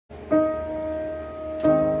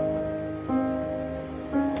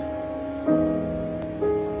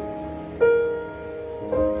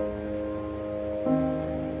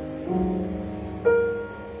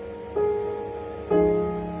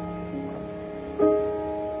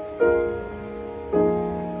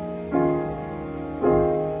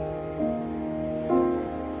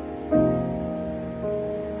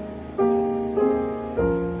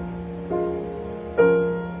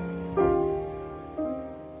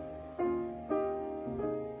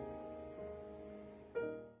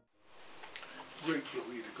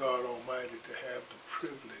God Almighty to have the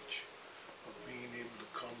privilege of being able to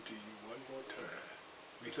come to you one more time.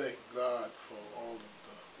 We thank God for all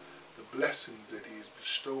of the blessings that He has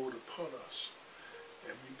bestowed upon us.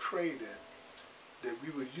 And we pray that we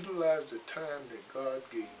would utilize the time that God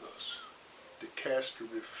gave us to cast a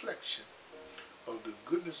reflection of the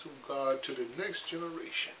goodness of God to the next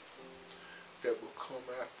generation that will come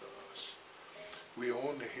after us. We are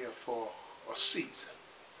only here for a season.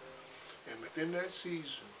 And within that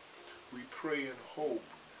season, we pray and hope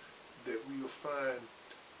that we will find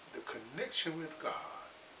the connection with God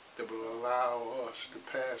that will allow us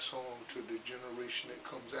to pass on to the generation that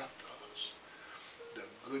comes after us the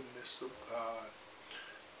goodness of God.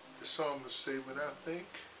 The psalmist say, when I think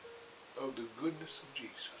of the goodness of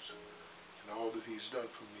Jesus and all that He's done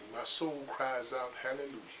for me, my soul cries out,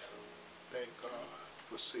 hallelujah. Thank God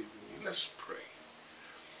for saving me. Let's pray.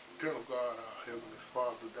 Eternal God, our Heavenly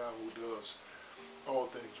Father, Thou who does all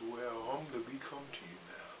things well, humbly we come to you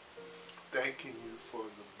now, thanking you for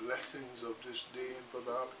the blessings of this day and for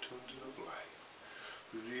the opportunities of life.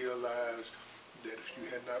 We realize that if you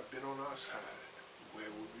had not been on our side, where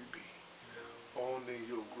would we be? Only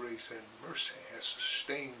your grace and mercy has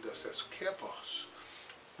sustained us, has kept us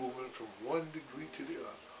moving from one degree to the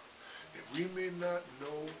other. And we may not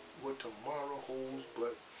know what tomorrow holds,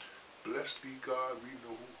 but blessed be God, we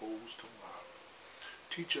know who holds tomorrow.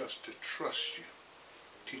 Teach us to trust you.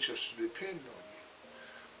 Teach us to depend on you.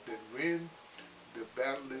 That when the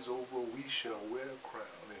battle is over, we shall wear a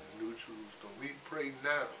crown in the New Jerusalem. We pray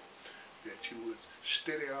now that you would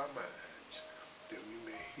steady our minds, that we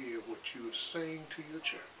may hear what you are saying to your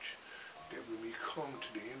church, that when we come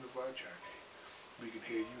to the end of our journey, we can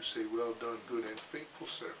hear you say, well done, good and faithful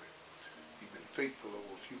servant. You've been faithful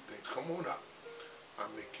over a few things. Come on up.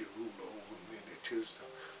 I'll make you ruler over many.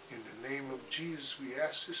 In the name of Jesus, we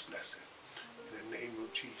ask this blessing. In the name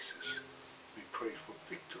of Jesus, we pray for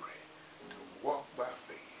victory, to walk by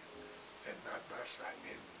faith and not by sight.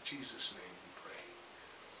 In Jesus' name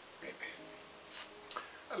we pray. Amen.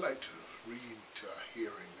 I'd like to read to our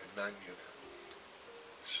hearing the 90th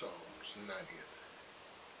Psalms, 90th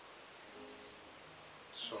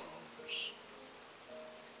Psalms.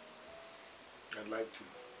 I'd like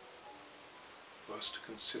for us to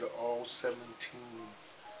consider all 17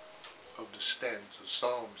 of the stanzas.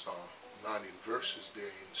 Psalms are not in verses, they're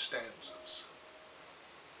in stanzas.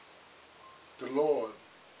 The Lord,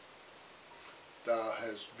 Thou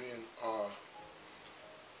hast been our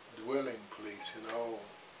dwelling place in all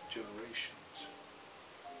generations.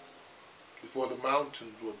 Before the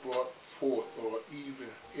mountains were brought forth, or even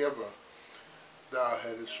ever, Thou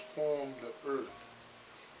hadst formed the earth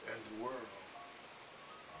and the world.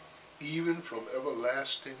 Even from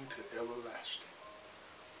everlasting to everlasting,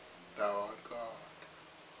 Thou art God.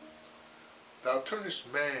 Thou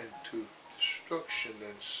turnest man to destruction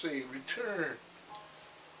and say, return,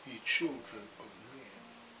 ye children of men.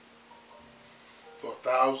 For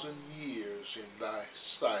 1,000 years in thy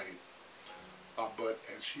sight are but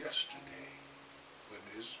as yesterday when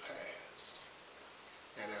it is past,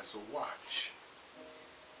 and as a watch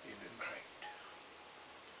in the night.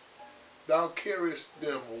 Thou carriest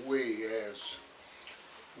them away as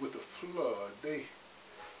with a flood. They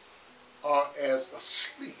are as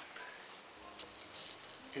asleep.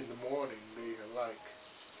 In the morning they are like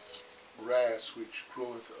grass which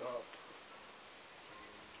groweth up.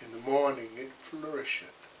 In the morning it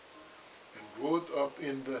flourisheth, and groweth up.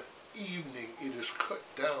 In the evening it is cut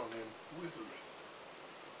down and withereth.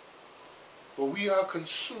 For we are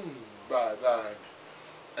consumed by thine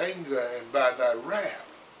anger, and by thy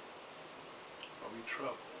wrath are we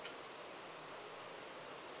troubled.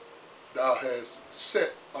 Thou hast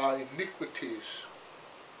set our iniquities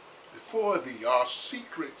before thee, our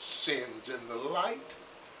secret sins in the light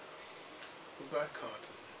of thy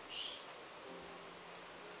countenance.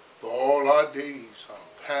 For all our days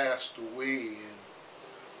are passed away in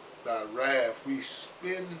thy wrath. We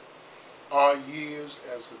spend our years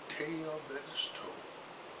as a tale that is told.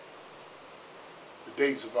 The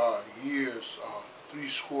days of our years are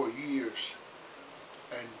 80 years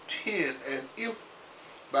and 10, and if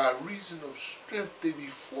by reason of strength they be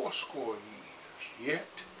 80 years,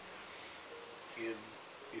 yet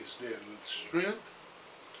is there strength,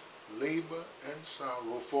 labor, and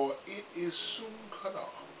sorrow, for it is soon cut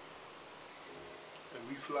off, and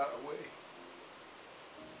we fly away.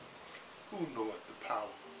 Who knoweth the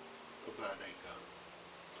power of thine anger?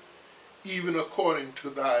 Even according to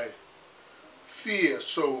thy fear,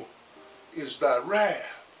 so is thy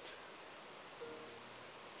wrath.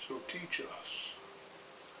 So teach us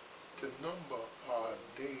to number our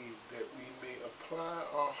days, that we may apply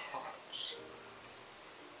our hearts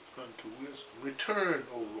unto wisdom. Return,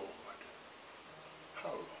 O Lord. How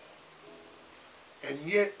long? And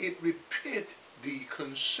yet it repent thee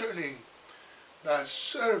concerning thy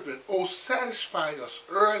servant. O satisfy us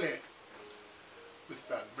early with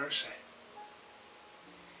thy mercy,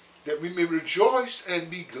 that we may rejoice and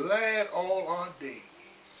be glad all our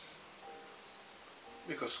days.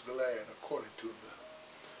 Make us glad according to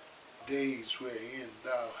the days wherein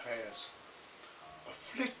thou hast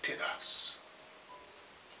afflicted us,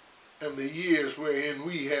 and the years wherein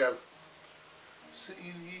we have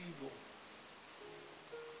seen evil.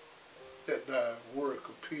 Let thy work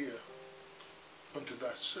appear unto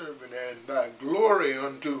thy servant, and thy glory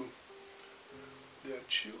unto their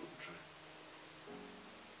children.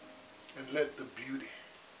 And let the beauty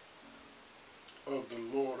of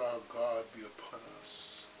the Lord our God be upon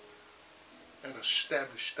us, and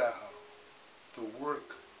establish thou the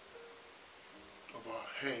work of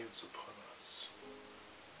our hands upon us.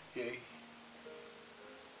 Yea,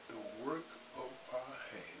 the work of our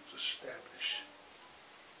hands establish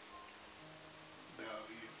thou.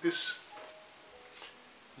 This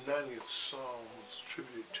 90th Psalm was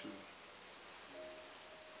attributed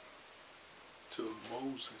to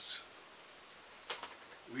Moses.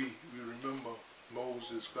 We remember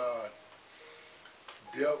Moses. God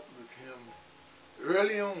dealt with him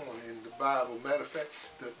early on in the Bible. Matter of fact,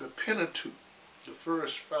 the Pentateuch, the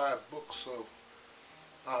first 5 books of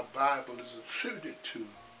our Bible, is attributed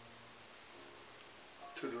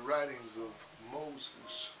to the writings of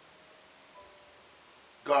Moses.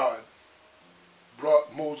 God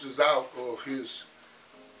brought Moses out of his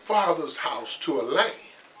father's house to a land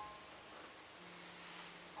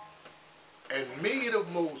and made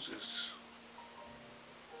of Moses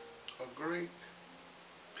a great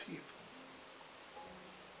people.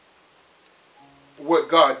 What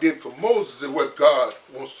God did for Moses is what God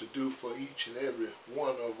wants to do for each and every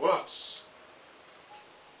one of us.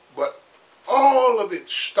 But all of it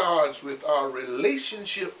starts with our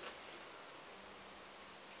relationship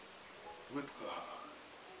with God.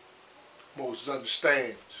 Moses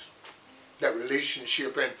understands that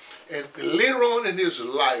relationship, and later on in his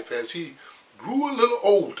life, as he grew a little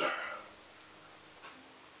older,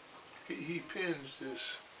 he pens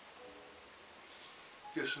this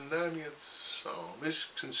 90th Psalm. It's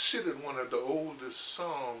considered one of the oldest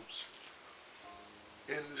psalms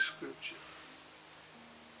in the scripture.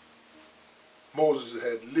 Moses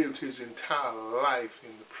had lived his entire life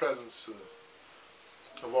in the presence of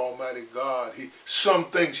Almighty God. Some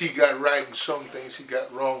things he got right and some things he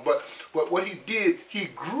got wrong. But what he did, he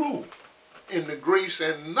grew in the grace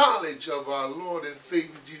and knowledge of our Lord and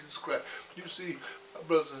Savior Jesus Christ. You see, my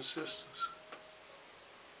brothers and sisters,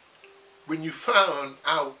 when you found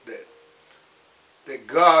out that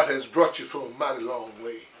God has brought you from a mighty long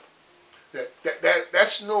way,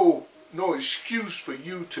 that's no excuse for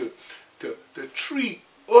you to treat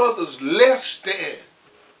others less than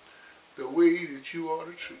the way that you ought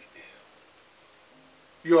to treat them.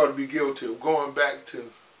 You ought to be guilty of going back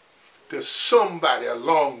to somebody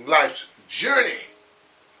along life's journey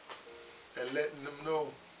and letting them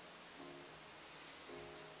know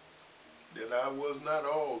that I was not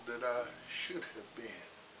all that I should have been.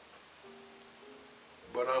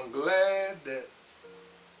 But I'm glad that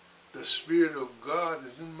the Spirit of God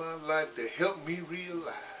is in my life to help me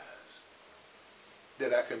realize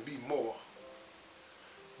that I can be more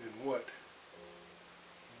than what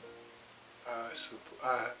I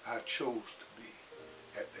chose to be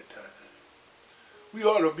at that time. We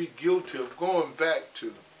ought to be guilty of going back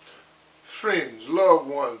to friends, loved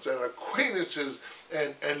ones, and acquaintances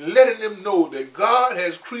and letting them know that God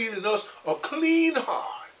has created in us a clean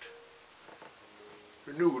heart,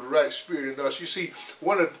 renewed the right spirit in us. You see,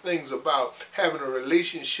 one of the things about having a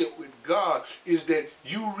relationship with God is that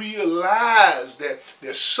you realize that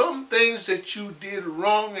there's some things that you did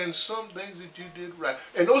wrong and some things that you did right.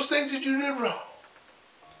 And those things that you did wrong,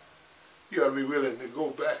 you ought to be willing to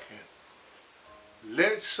go back and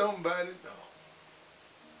let somebody know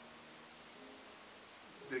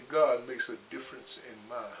that God makes a difference in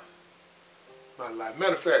my life.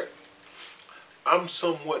 Matter of fact, I'm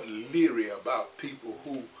somewhat leery about people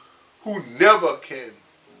who never can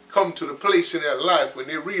come to the place in their life when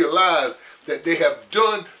they realize that they have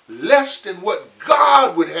done less than what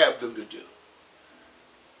God would have them to do,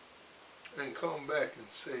 and come back and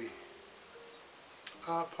say,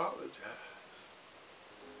 I apologize.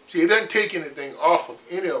 See, it doesn't take anything off of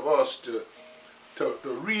any of us to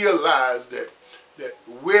realize that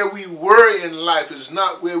where we were in life is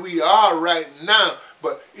not where we are right now,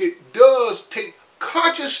 but it does take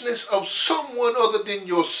consciousness of someone other than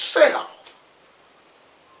yourself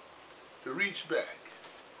to reach back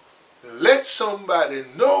and let somebody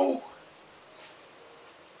know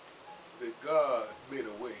that God made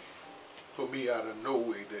a way for me out of no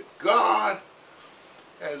way, that God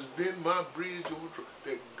has been my bridge over trouble,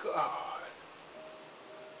 that God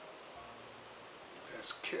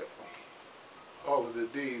has kept me all of the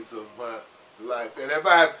days of my life. And if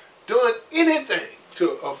I've done anything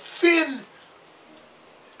to offend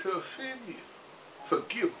you,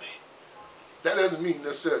 forgive me. That doesn't mean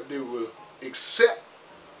necessarily they will accept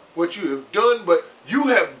what you have done, but you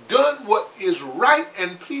have done what is right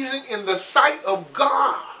and pleasing in the sight of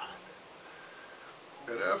God.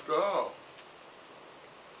 And after all,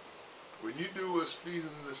 when you do what's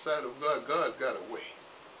pleasing in the sight of God, God got a way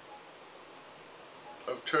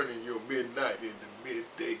of turning your midnight into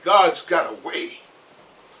midday. God's got a way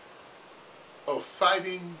of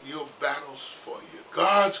fighting your battles for you.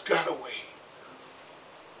 God's got a way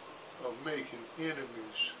of making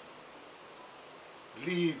enemies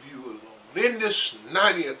leave you alone. In this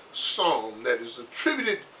 90th Psalm that is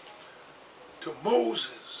attributed to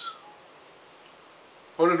Moses,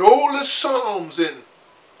 one of the oldest Psalms in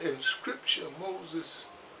Scripture, Moses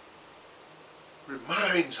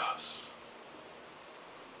reminds us,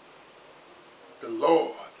 the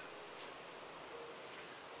Lord,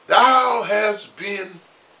 thou hast been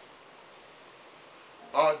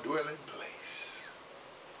our dwelling place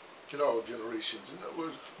in all generations. In other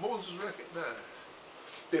words, Moses recognized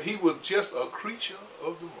that he was just a creature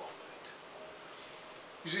of the moment.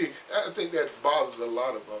 You see, I think that bothers a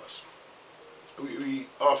lot of us. We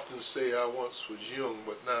often say, I once was young,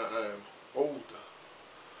 but now I am older.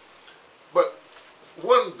 But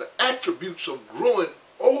one of the attributes of growing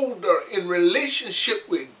older in relationship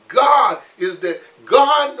with God is that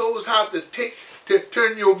God knows how to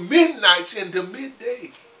turn your midnights into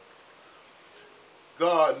midday.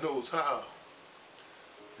 God knows how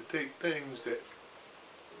to take things that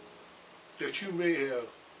you may have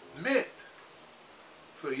meant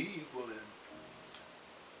for evil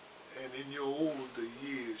and in your older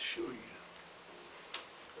years show you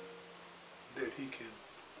that he can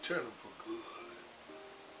turn them for good.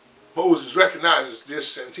 Moses recognizes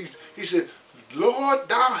this and he said, Lord,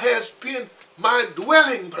 thou hast been my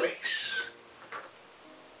dwelling place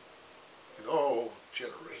in all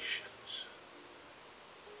generations.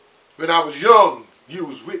 When I was young, you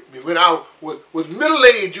was with me. When I was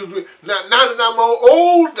middle-aged, you was with me. Now that I'm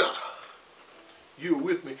older, you were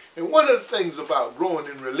with me. And one of the things about growing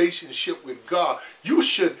in relationship with God, you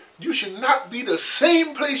should not be the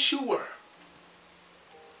same place you were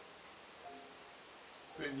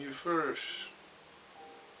when you first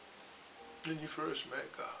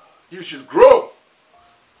met God. You should grow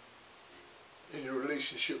in your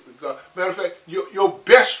relationship with God. Matter of fact, your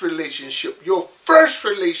best relationship, your first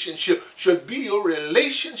relationship should be your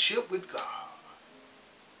relationship with God.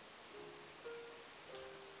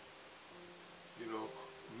 You know,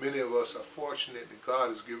 many of us are fortunate that God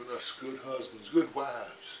has given us good husbands, good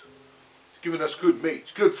wives, given us good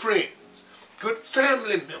mates, good friends, good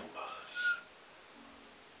family members.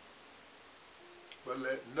 But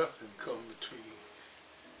let nothing come between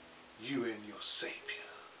you and your Savior.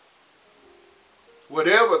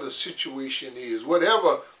 Whatever the situation is,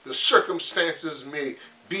 whatever the circumstances may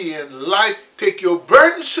be in life, take your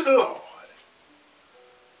burdens to the Lord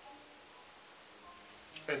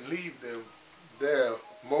and leave them there.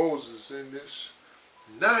 Moses in this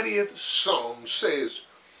 90th Psalm says,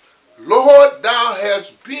 Lord, thou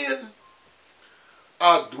hast been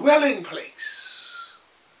our dwelling place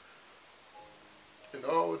in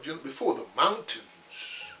all before the mountains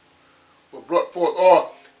were brought forth, or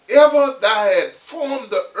ever thou had formed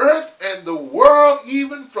the earth and the world,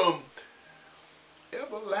 even from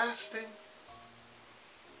everlasting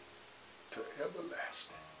to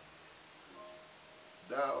everlasting.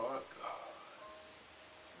 Thou art God.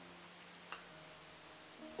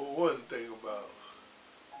 Well, one thing about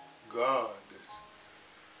God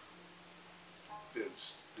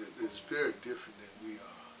that's very different than we are.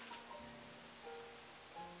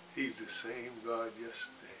 He's the same God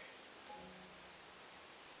yesterday,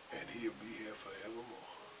 and he'll be here forevermore.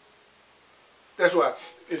 That's why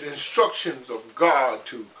the instructions of God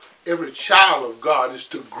to every child of God is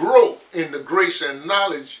to grow in the grace and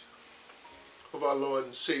knowledge of our Lord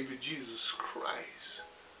and Savior Jesus Christ.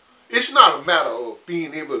 It's not a matter of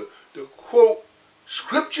being able to quote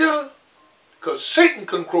Scripture, because Satan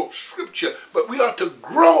can quote Scripture, but we are to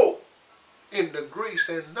grow in the grace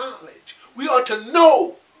and knowledge. We are to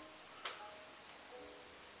know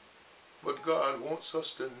what God wants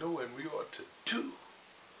us to know, and we ought to do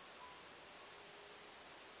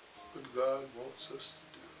what God wants us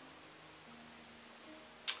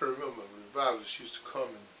to do. I remember revivalists used to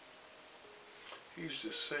come he used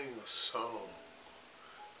to sing a song.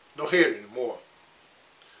 Don't hear it anymore.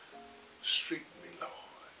 Straighten me, Lord.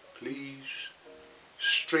 Please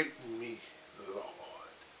straighten me, Lord.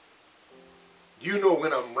 You know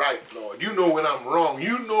when I'm right, Lord. You know when I'm wrong.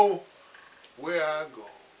 You know where I go.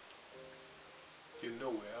 You know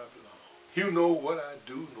where I belong. You know what I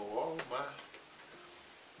do, know all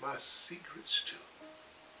my secrets too.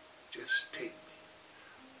 Just take me,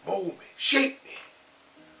 mold me, shape me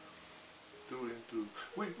through and through.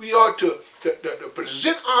 We ought to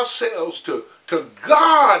present ourselves to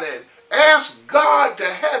God and ask God to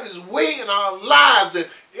have his way in our lives, and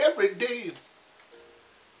every day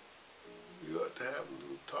we ought to have a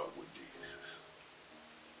little talk with Jesus.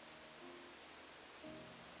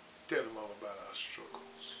 Tell him all about our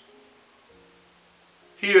struggles.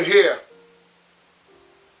 He'll hear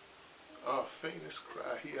our faintest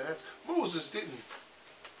cry. He answered. Moses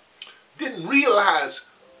didn't realize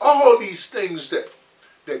all these things that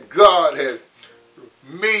God had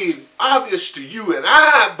made obvious to you and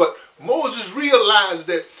I, but Moses realized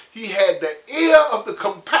that he had the ear of the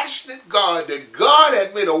compassionate God, that God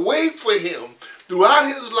had made a way for him throughout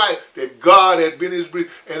his life, that God had been his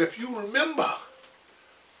breath. And if you remember,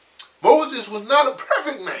 Moses was not a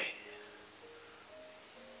perfect man,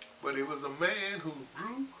 but he was a man who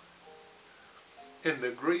grew in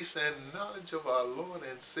the grace and knowledge of our Lord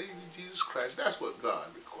and Savior Jesus Christ. That's what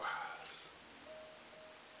God requires.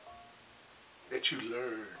 That you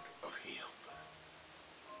learn of him.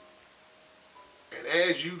 And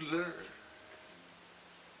as you learn,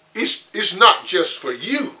 it's not just for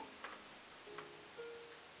you,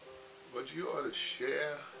 but you ought to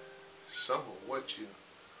share some of what you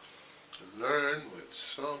learn with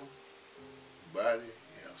somebody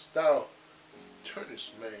else. Thou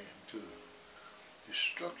turnest man to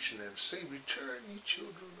destruction and say, return ye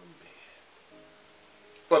children of men.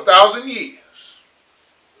 For 1,000 years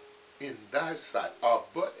in thy sight are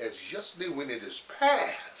but as yesterday when it is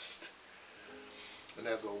past, and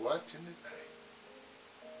as a watch in the night.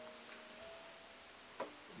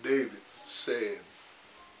 David said,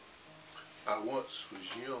 I once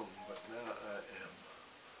was young, but now I am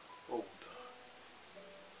older.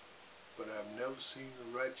 But I've never seen the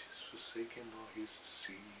righteous forsaken nor his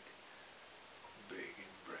seed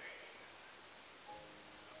begging bread.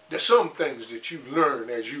 There's some things that you learn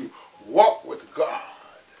as you walk with God.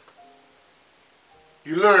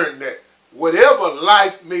 You learn that whatever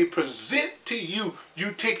life may present to you,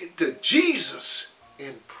 you take it to Jesus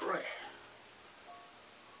in prayer.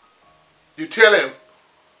 You tell him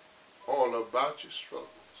all about your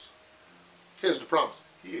struggles. Here's the promise.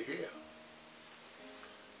 He'll hear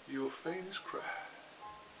your faintest cry.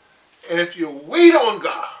 And if you wait on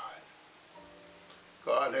God,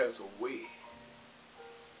 God has a way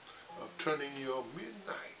of turning your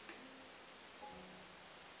midnight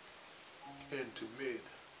into midday.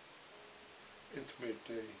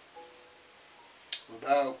 For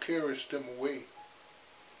thou carriest them away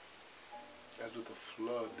as with a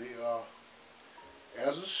flood. They are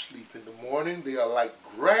as asleep. In the morning they are like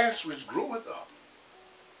grass which groweth up.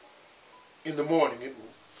 In the morning it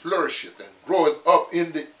flourisheth and groweth up.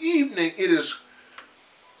 In the evening it is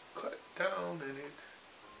cut down and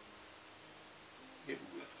it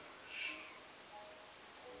withers.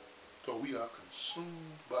 So we are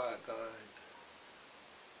consumed by thine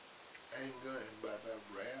anger, and by thy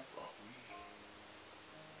wrath are we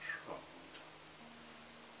troubled.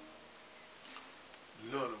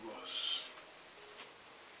 None of us.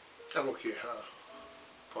 I don't care how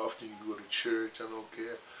often you go to church. I don't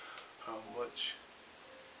care how much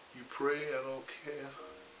you pray. I don't care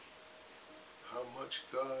how much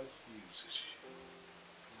God uses you.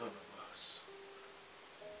 None of us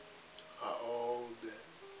are all that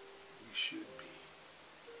we should be.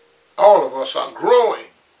 All of us are growing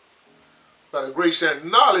by the grace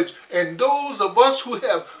and knowledge, and those of us who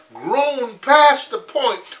have grown past the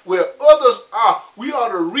point where others are, we ought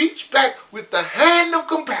to reach back with the hand of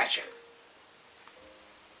compassion.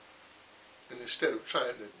 And instead of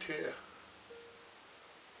trying to tear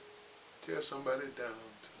somebody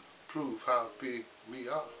down to prove how big we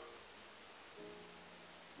are,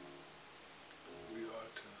 we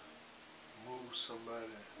ought to move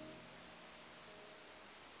somebody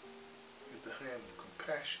with the hand of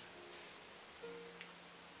compassion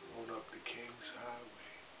on up the King's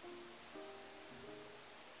Highway.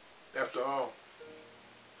 After all,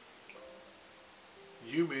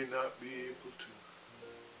 you may not be able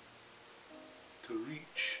to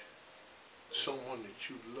reach someone that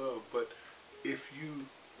you love, but if you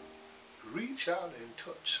reach out and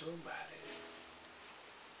touch somebody,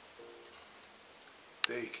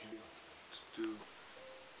 they can do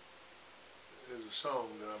as There's a song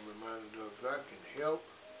that I'm reminded of. If I can help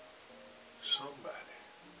somebody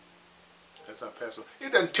as I pass on.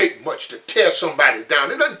 It doesn't take much to tear somebody down.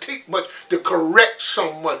 It doesn't take much to correct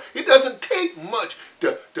someone. It doesn't take much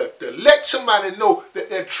to let somebody know that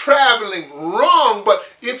they're traveling wrong. But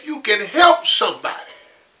if you can help somebody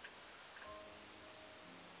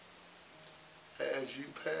as you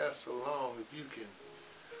pass along, if you can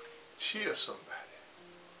cheer somebody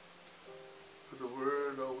with a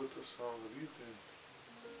word or with a song, if you can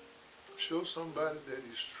show somebody that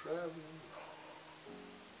he's traveling wrong,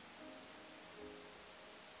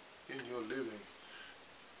 in your living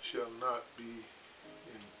shall not be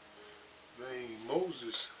in vain.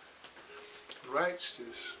 Moses writes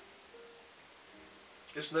this.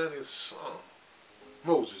 It's not his song.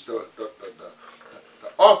 Moses, the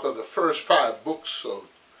author of the first 5 books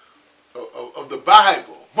of the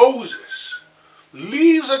Bible, Moses,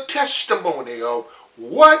 leaves a testimony of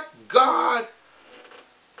what God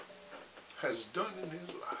has done in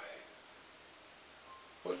his life,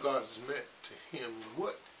 what God has meant to him, and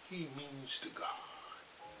what he means to God.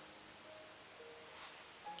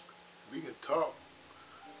 We can talk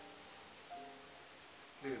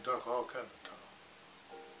all kinds of talk,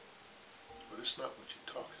 but it's not what you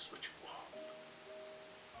talk, it's what you walk.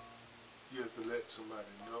 You have to let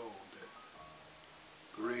somebody know that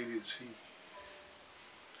great is he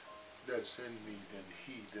that's in me than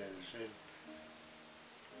he that is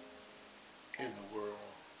in the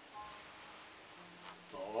world.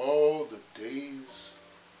 For all the days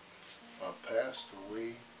are passed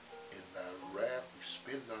away, in thy wrath we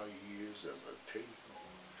spend our years as a tale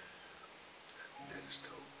that is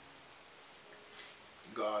told.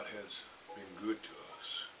 God has been good to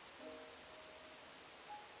us.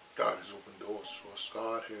 God has opened doors for us.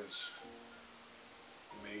 God has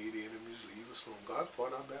made enemies leave us alone. God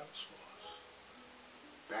fought our battles for us.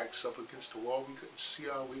 Backs up against the wall, we couldn't see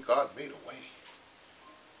our way. God made a way.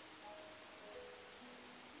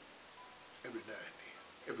 Every now and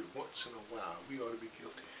then, every once in a while, we ought to be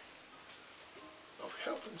guilty of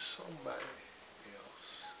helping somebody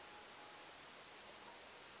else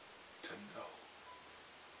to know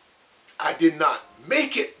I did not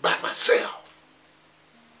make it by myself.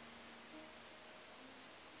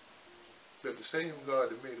 That the same God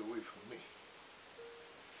that made a way for me,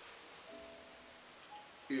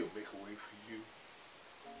 he'll make a way for you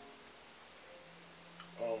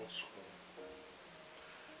also.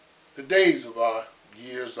 The days of our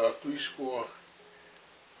years are 80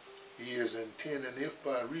 years and 10, and if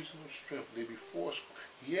by reasonable strength they be fourscore,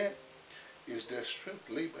 yet is their strength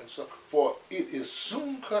labor and so, for it is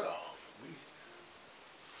soon cut off, and we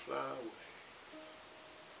fly away.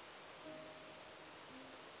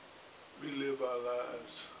 We live our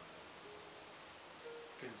lives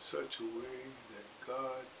in such a way that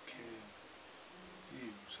God can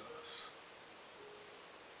use us.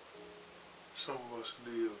 Some of us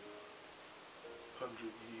live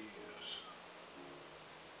 100 years.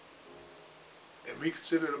 And we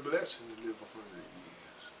consider it a blessing to live 100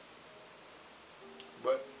 years.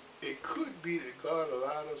 But it could be that God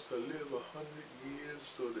allowed us to live 100 years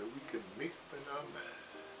so that we can make up in our mind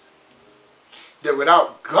that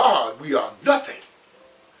without God we are nothing.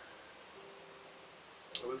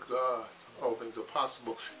 With God all things are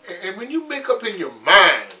possible. And when you make up in your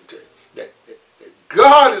mind that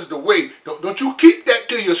God is the way, don't you keep that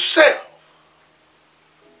to yourself.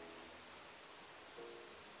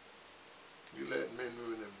 You let men,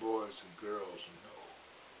 women, and boys and girls know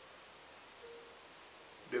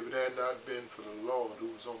that if it had not been for the Lord who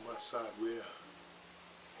was on my side, where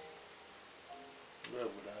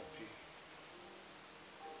would I be?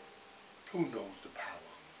 Who knows the power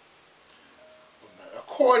of that?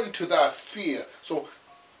 According to thy fear, so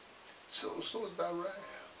is thy wrath.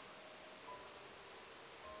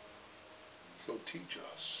 So teach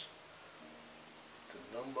us to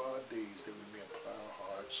number our days that we may apply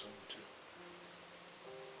our hearts unto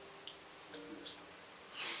wisdom.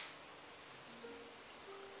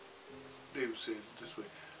 David says it this way,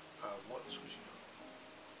 I once was young,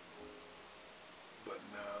 but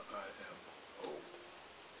now I am old.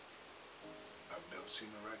 I've never seen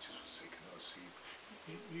the righteous forsaken or seed.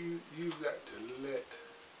 You've got to let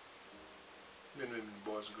men, women,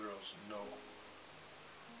 boys, and girls know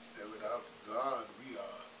that without God we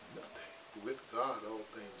are nothing. With God all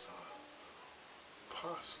things are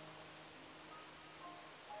possible.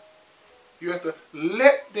 You have to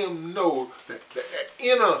let them know that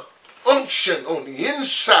inner unction on the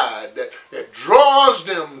inside that draws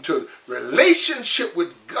them to relationship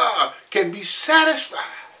with God can be satisfied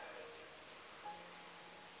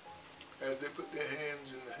as they put their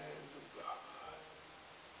hands in the hands of God.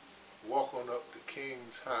 walk on up the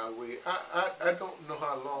King's Highway. I don't know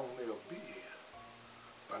how long they'll be here,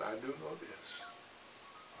 but I do know this.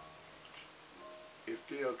 If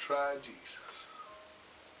they'll try Jesus,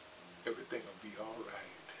 everything will be all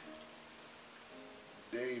right.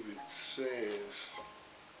 David says,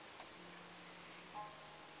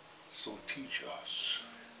 so teach us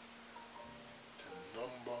to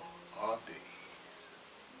number our days,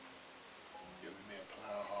 that we may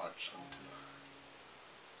apply our hearts unto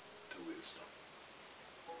wisdom.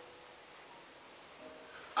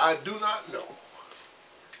 I do not know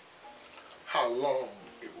how long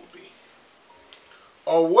it will be,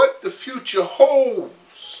 or what the future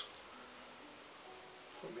holds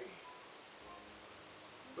for me.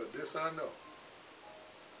 But this I know.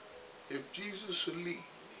 If Jesus will lead me,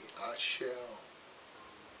 I shall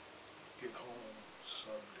get home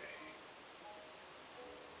someday.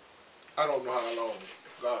 I don't know how long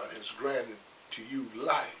God has granted to you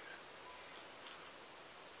life.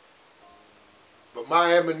 But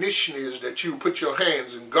my admonition is that you put your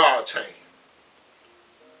hands in God's hand.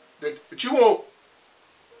 That you won't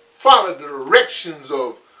follow the directions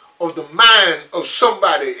of the mind of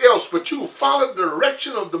somebody else, but you follow the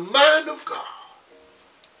direction of the mind of God.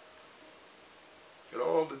 In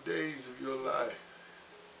all the days of your life,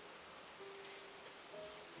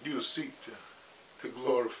 you'll seek to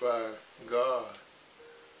glorify God.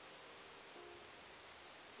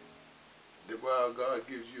 That while God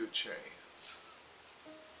gives you a chance,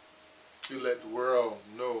 you let the world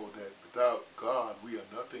know that without God we are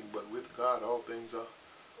nothing, but with God all things are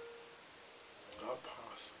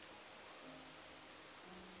possible.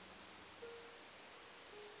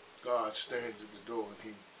 God stands at the door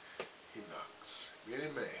and he knocks. If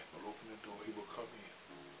any man will open the door, he will come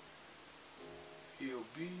in. He'll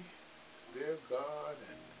be their God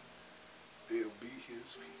and they'll be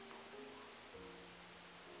his people.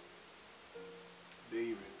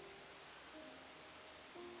 David,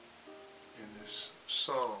 in this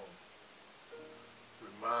song,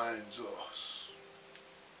 reminds us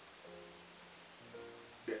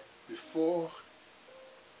that before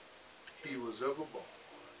he was ever born,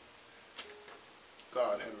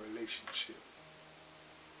 God had a relationship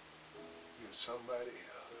with somebody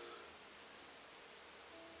else.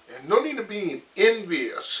 And no need to be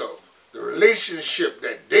envious of the relationship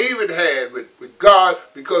that David had with God,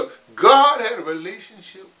 because God had a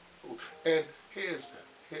relationship. And here's the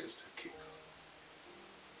kicker.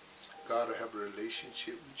 God will have a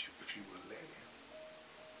relationship with you if you will let him.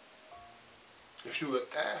 If you will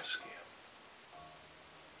ask him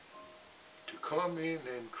to come in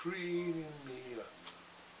and create in me a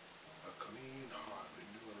clean heart,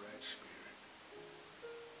 renew a right spirit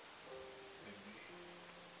in me.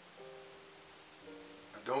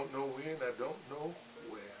 I don't know when, I don't know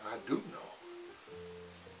where. I do know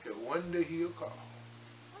that one day he'll call.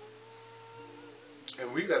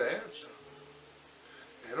 And we got to answer.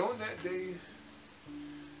 And on that day,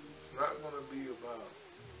 it's not going to be about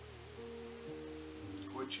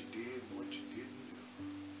what you did and what you didn't do.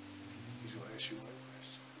 He's going to ask you one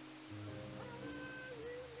question.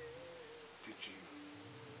 Did you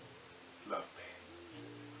love me?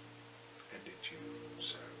 And did you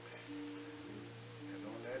serve me? And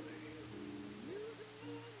on that day,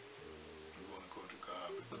 we want to go to God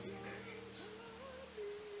with clean hands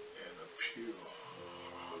and a pure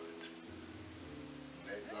heart.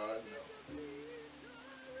 Let God know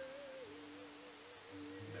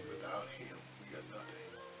that without him we are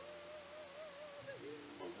nothing.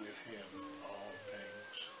 But with him all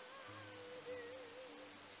things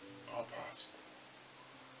are possible.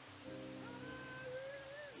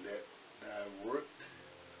 Let thy work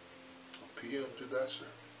appear unto thy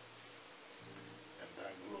servant, and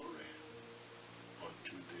thy glory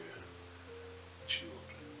unto their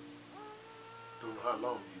children. Don't know how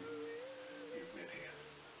long you've been here,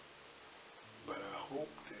 but I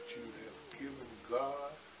hope that you have given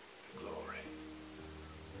God the glory,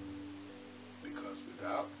 because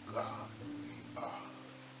without God we are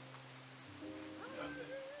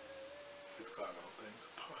nothing. With God all things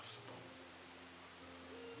are possible.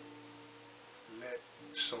 Let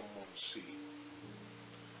someone see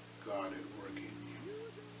God at work in you.